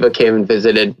remember Kiva came and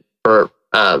visited for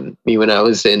me when I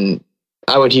went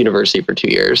to university for 2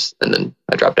 years and then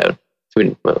I dropped out.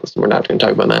 So we're not going to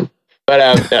talk about that.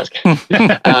 But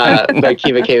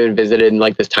Kiva came and visited in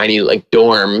like this tiny like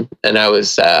dorm, and I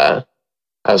was trying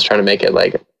to make it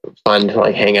like fun to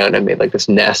like hang out, and I made like this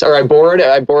nest. Or I borrowed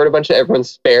a bunch of everyone's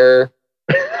spare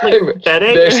bedding.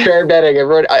 Their spare bedding.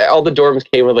 All the dorms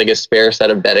came with like a spare set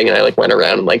of bedding, and I like went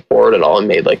around and like borrowed it all and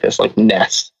made like this like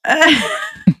nest.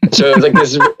 So it was like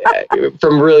this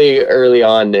from really early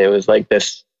on. It was like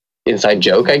this inside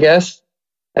joke, I guess.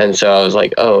 And so I was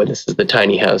like, "Oh, this is the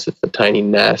tiny house. It's the tiny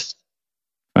nest."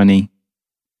 Funny.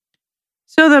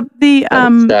 So the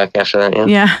stuck after that,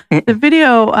 yeah, the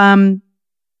video,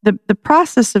 the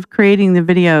process of creating the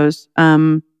videos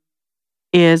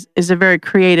is a very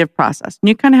creative process, and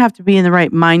you kind of have to be in the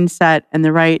right mindset and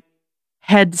the right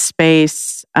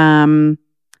headspace.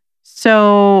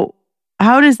 So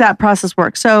how does that process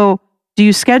work? So do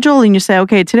you schedule and you say,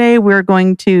 okay, today we're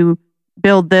going to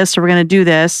build this, or we're going to do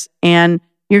this, and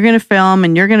you're going to film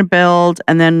and you're going to build,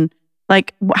 and then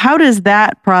like, how does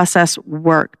that process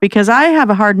work? Because I have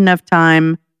a hard enough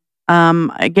time.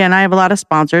 Again, I have a lot of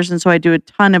sponsors, and so I do a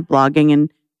ton of blogging and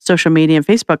social media and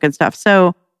Facebook and stuff.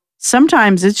 So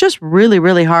sometimes it's just really,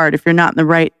 really hard if you're not in the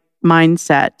right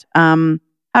mindset.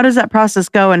 How does that process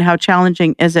go, and how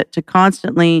challenging is it to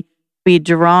constantly be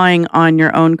drawing on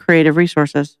your own creative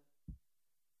resources?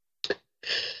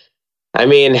 I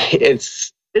mean,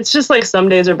 it's just like some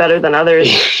days are better than others.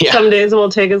 Yeah. Some days it will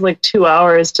take us like 2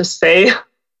 hours to say,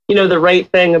 the right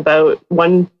thing about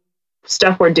one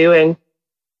step we're doing.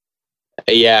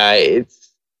 Yeah, it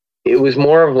was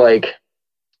more of like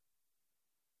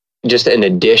just an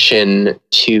addition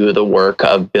to the work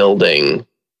of building.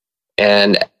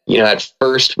 And, at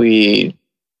first we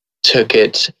took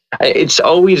it's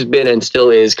always been and still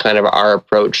is kind of our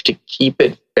approach to keep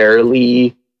it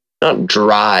fairly not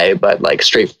dry, but like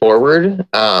straightforward.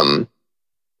 Because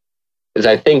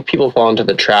I think people fall into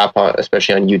the trap,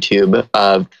 especially on YouTube,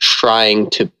 of trying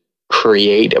to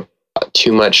create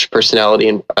too much personality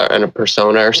and a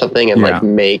persona or something, and like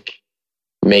make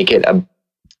it a.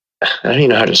 I don't even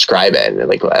know how to describe it.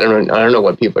 Like I don't know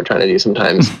what people are trying to do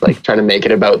sometimes, like trying to make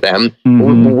it about them.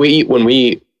 Mm-hmm. When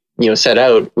we set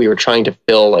out, we were trying to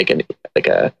fill like a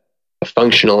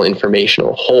functional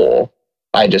informational hole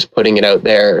by just putting it out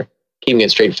there, keeping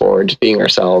it straightforward, just being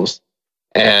ourselves.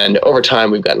 And over time,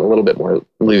 we've gotten a little bit more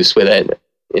loose with it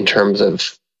in terms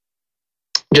of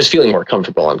just feeling more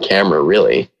comfortable on camera,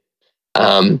 really.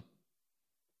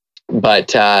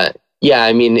 Yeah,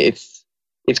 I mean, it's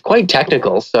quite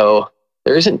technical, so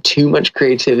there isn't too much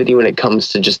creativity when it comes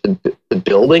to just the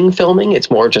building filming.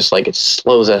 It's more just like it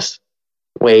slows us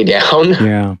way down.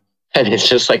 Yeah. And it's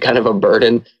just like kind of a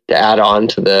burden to add on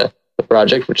to the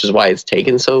project, which is why it's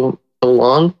taken so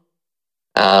long.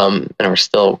 And we're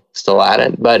still at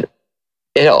it, but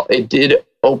it did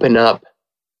open up,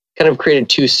 kind of created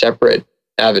two separate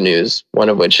avenues, one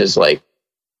of which is like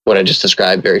what I just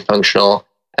described, very functional.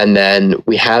 And then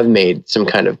we have made some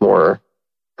kind of more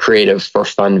creative for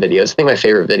fun videos. I think my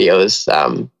favorite video is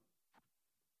what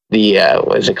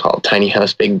is it called? Tiny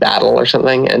House Big Battle or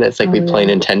something. And it's like we play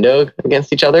Nintendo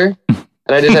against each other.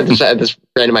 And I just had this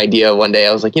random idea one day.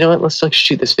 I was like, you know what, let's like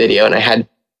shoot this video. And I had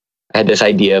this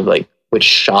idea of like which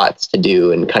shots to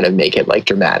do and kind of make it like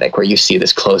dramatic, where you see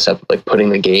this close up, like putting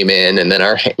the game in, and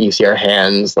then you see our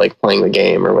hands like playing the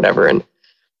game or whatever. And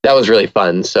that was really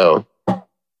fun. So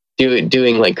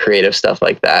doing like creative stuff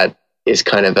like that is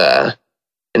kind of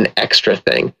an extra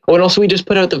thing. Oh, and also we just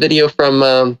put out the video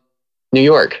from New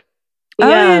York.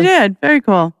 Oh, you did. Very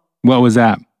cool. What was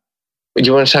that? Would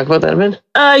you want to talk about that a minute?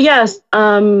 Yes.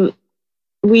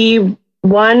 We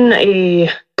won a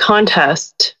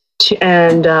contest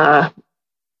and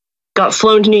got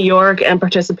flown to New York and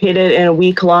participated in a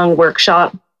week-long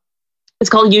workshop. It's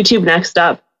called YouTube Next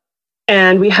Up.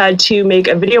 And we had to make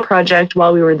a video project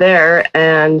while we were there.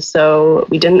 And so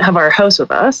we didn't have our host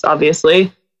with us,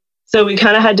 obviously. So we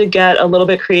kind of had to get a little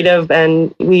bit creative,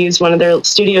 and we used one of their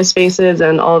studio spaces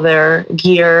and all their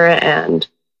gear. And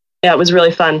yeah, it was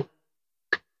really fun.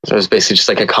 So it was basically just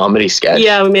like a comedy sketch.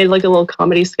 Yeah, we made like a little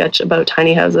comedy sketch about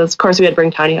tiny houses. Of course, we had to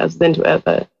bring tiny houses into it,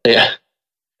 but yeah.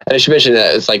 And I should mention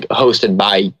that it's like hosted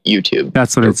by YouTube.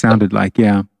 That's what it sounded like.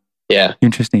 Yeah. Yeah.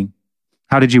 Interesting.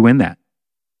 How did you win that?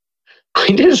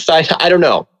 We did decide. I don't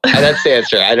know. That's the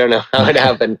answer. I don't know how it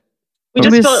happened. We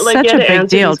just felt like you had to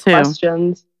answer these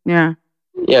questions. Yeah.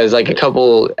 Yeah, it was like a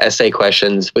couple essay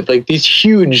questions with like these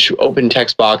huge open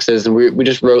text boxes, and we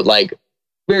just wrote like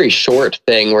very short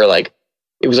thing where like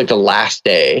it was like the last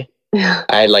day.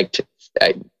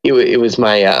 It was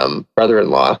my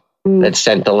brother-in-law that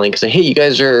sent the link. So hey, you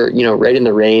guys are right in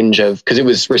the range of, because it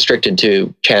was restricted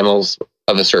to channels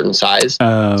of a certain size,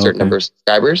 certain number of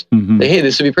subscribers. Mm-hmm. Like, hey,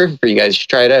 this would be perfect for you guys. You should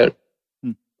try it out.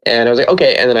 And I was like,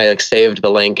 okay. And then I like saved the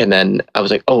link, and then I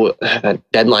was like, oh, that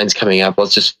deadline's coming up.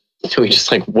 So we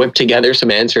just like whipped together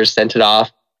some answers, sent it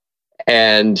off,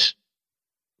 and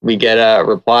we get a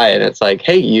reply, and it's like,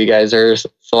 hey, you guys are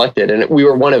selected. And we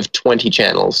were one of 20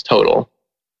 channels total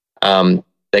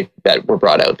that were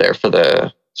brought out there for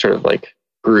the sort of like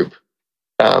group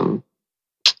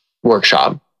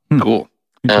workshop. Cool.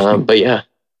 But yeah.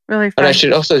 Really fun.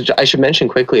 And I should mention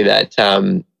quickly that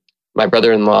my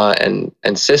brother-in-law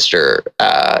and sister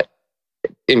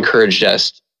encouraged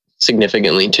us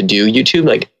significantly to do YouTube.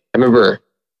 Like I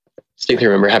distinctly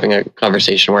remember having a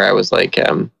conversation where I was like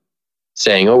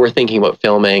saying, oh, we're thinking about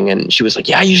filming, and she was like,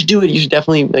 yeah, you should do it. You should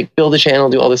definitely like build a channel,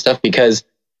 do all this stuff, because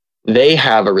they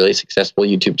have a really successful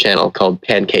YouTube channel called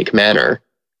Pancake Manor,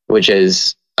 which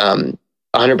is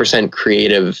 100%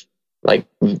 creative, like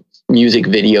music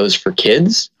videos for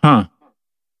kids. Huh.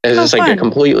 It's just like a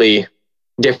completely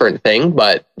different thing,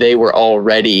 but they were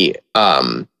already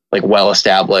like well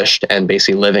established and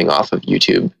basically living off of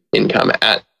YouTube income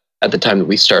at the time that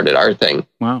we started our thing.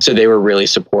 Wow. So they were really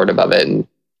supportive of it and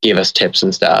gave us tips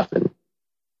and stuff. And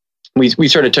we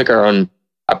sort of took our own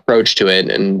approach to it,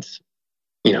 and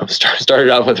started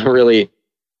off with really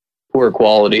poor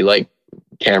quality like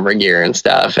camera gear and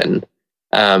stuff, and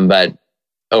but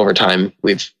over time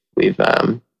we've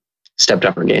stepped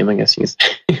up our game, I guess.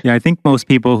 Yeah, I think most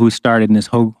people who start in this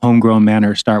homegrown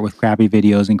manner start with crappy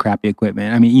videos and crappy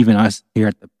equipment. I mean, even us here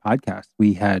at the podcast,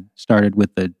 we had started with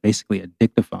basically a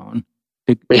dictaphone,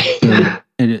 a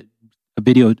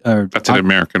video. That's an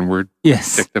American word.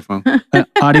 Yes, dictaphone. An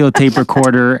audio tape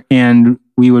recorder, and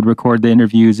we would record the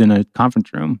interviews in a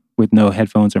conference room with no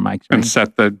headphones or mics. And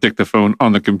set the dictaphone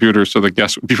on the computer so the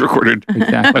guests would be recorded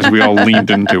Exactly. as we all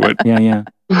leaned into it. Yeah.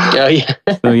 Oh, yeah.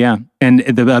 So yeah, and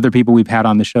the other people we've had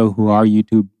on the show who are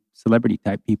YouTube celebrity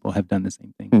type people have done the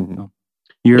same thing. Mhm. So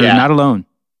you're not alone.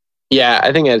 Yeah,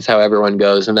 I think that's how everyone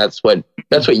goes, and that's what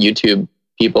YouTube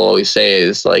people always say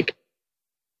is like,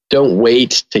 don't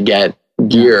wait to get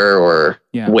gear or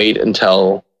wait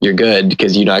until you're good,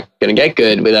 because you're not going to get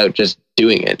good without just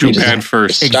doing it. Do bad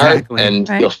first. Start and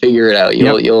you'll figure it out.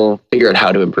 You'll figure out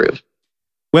how to improve.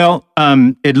 Well,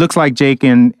 it looks like Jake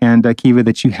and Kiva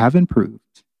that you have improved,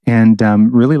 and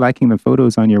really liking the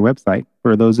photos on your website.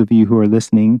 For those of you who are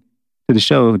listening to the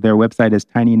show, their website is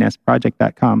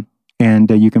tinynestproject.com, and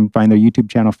you can find their YouTube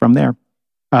channel from there.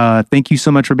 Thank you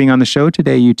so much for being on the show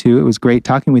today, you two. It was great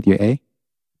talking with you, eh?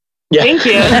 Yeah. Thank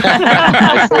you.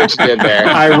 I see what you did there.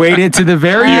 I waited to the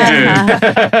very end.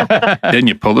 Then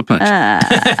you pull the punch.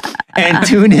 And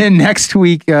tune in next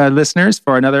week, listeners,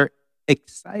 for another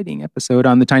exciting episode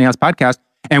on the Tiny House Podcast.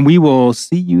 And we will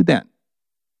see you then.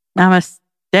 Namaste.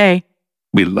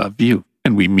 We love you,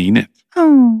 and we mean it.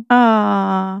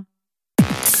 Aww.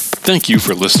 Thank you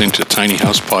for listening to Tiny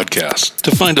House Podcast.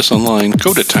 To find us online,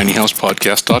 go to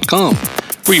tinyhousepodcast.com,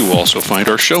 where you will also find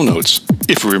our show notes,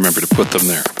 if we remember to put them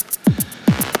there.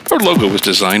 Our logo was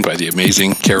designed by the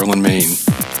amazing Carolyn Main.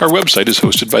 Our website is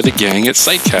hosted by the gang at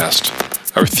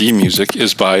Sitecast. Our theme music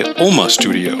is by Oma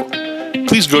Studio.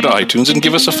 Please go to iTunes and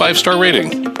give us a 5-star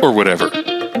rating, or whatever,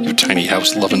 you tiny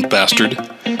house loving bastard.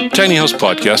 Tiny House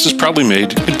Podcast is proudly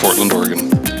made in Portland, Oregon.